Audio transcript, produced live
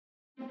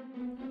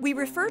We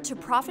refer to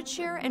profit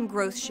share and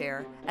growth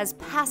share as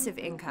passive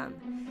income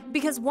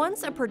because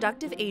once a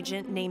productive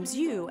agent names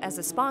you as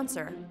a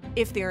sponsor,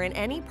 if they're in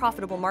any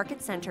profitable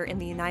market center in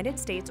the United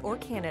States or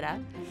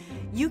Canada,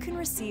 you can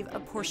receive a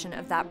portion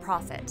of that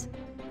profit.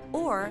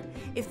 Or,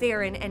 if they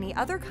are in any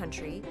other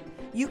country,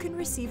 you can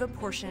receive a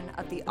portion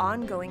of the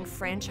ongoing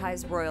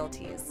franchise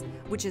royalties,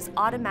 which is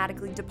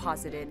automatically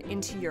deposited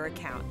into your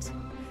account.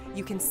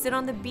 You can sit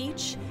on the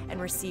beach and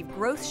receive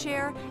growth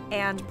share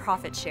and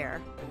profit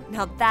share.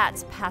 Now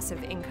that's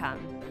passive income.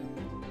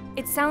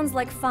 It sounds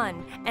like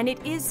fun, and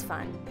it is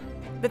fun,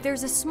 but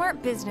there's a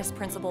smart business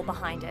principle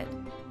behind it.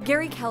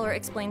 Gary Keller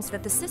explains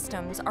that the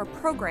systems are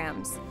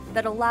programs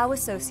that allow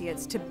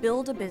associates to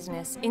build a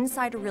business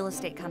inside a real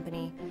estate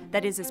company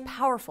that is as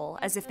powerful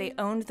as if they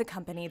owned the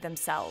company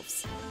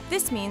themselves.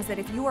 This means that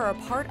if you are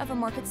a part of a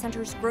market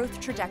center's growth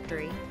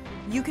trajectory,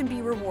 you can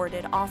be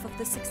rewarded off of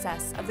the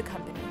success of the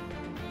company.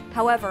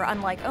 However,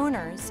 unlike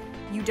owners,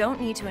 you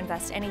don't need to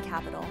invest any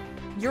capital.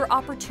 Your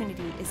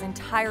opportunity is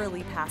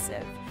entirely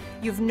passive.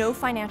 You have no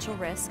financial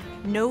risk,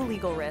 no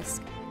legal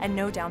risk, and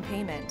no down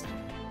payment.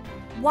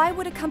 Why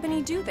would a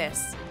company do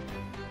this?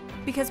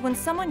 Because when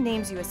someone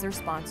names you as their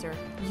sponsor,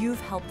 you've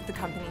helped the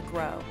company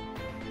grow.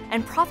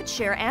 And profit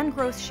share and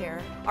growth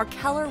share are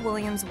Keller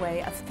Williams'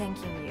 way of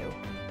thanking you.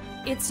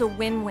 It's a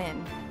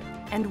win-win,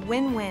 and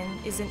win-win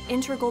is an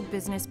integral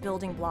business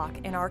building block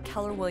in our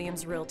Keller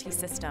Williams Realty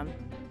system.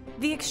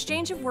 The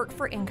exchange of work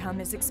for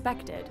income is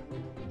expected.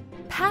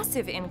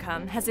 Passive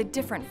income has a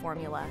different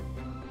formula.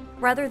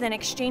 Rather than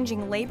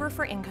exchanging labor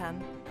for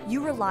income,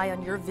 you rely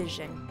on your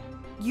vision.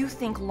 You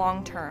think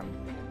long-term.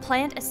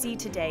 Plant a seed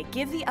today,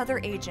 give the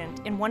other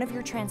agent in one of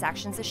your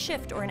transactions a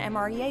shift or an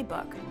MREA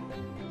book.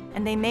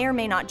 And they may or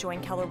may not join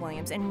Keller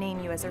Williams and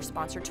name you as their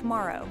sponsor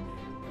tomorrow.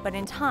 But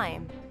in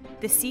time,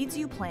 the seeds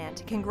you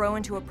plant can grow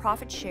into a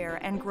profit share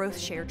and growth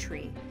share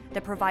tree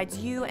that provides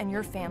you and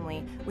your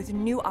family with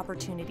new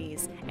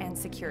opportunities and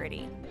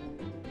security.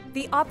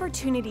 The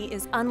opportunity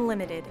is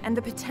unlimited and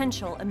the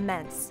potential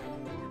immense.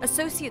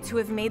 Associates who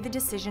have made the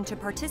decision to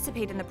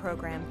participate in the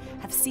program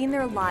have seen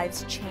their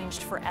lives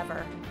changed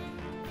forever.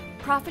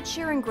 Profit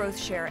share and growth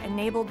share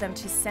enabled them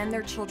to send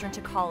their children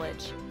to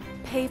college,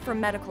 pay for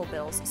medical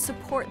bills,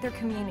 support their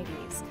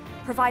communities,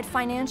 provide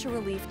financial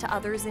relief to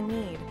others in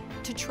need,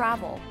 to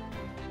travel.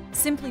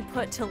 Simply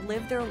put, to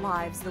live their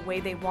lives the way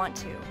they want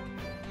to.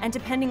 And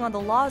depending on the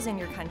laws in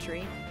your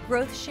country,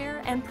 growth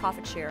share and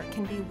profit share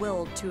can be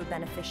willed to a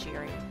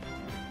beneficiary.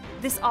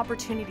 This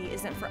opportunity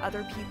isn't for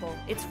other people,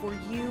 it's for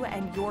you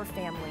and your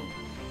family.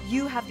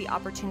 You have the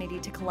opportunity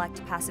to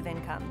collect passive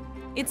income.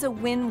 It's a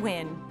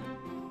win-win.